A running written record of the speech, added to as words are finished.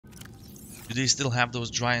Do they still have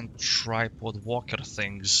those giant tripod walker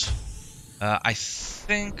things? I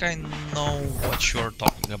think I know what you're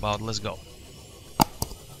talking about. Let's go.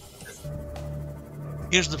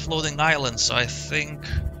 Here's the floating island, so I think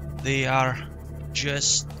they are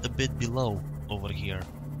just a bit below over here.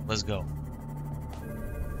 Let's go.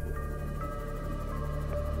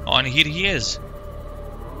 Oh, and here he is.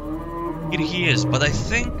 Here he is, but I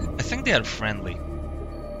think they are friendly.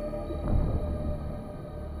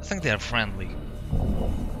 I think they are friendly.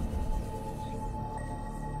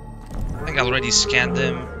 I think I already scanned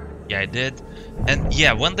them. Yeah, I did. And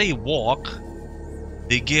yeah, when they walk,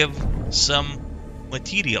 they give some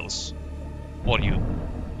materials for you.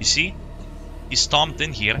 You see? He stomped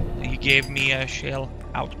in here and he gave me a shell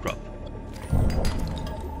outcrop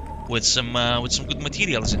with some good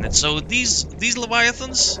materials in it. So these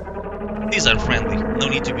Leviathans, these are friendly. No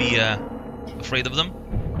need to be afraid of them.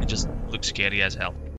 It just looks scary as hell.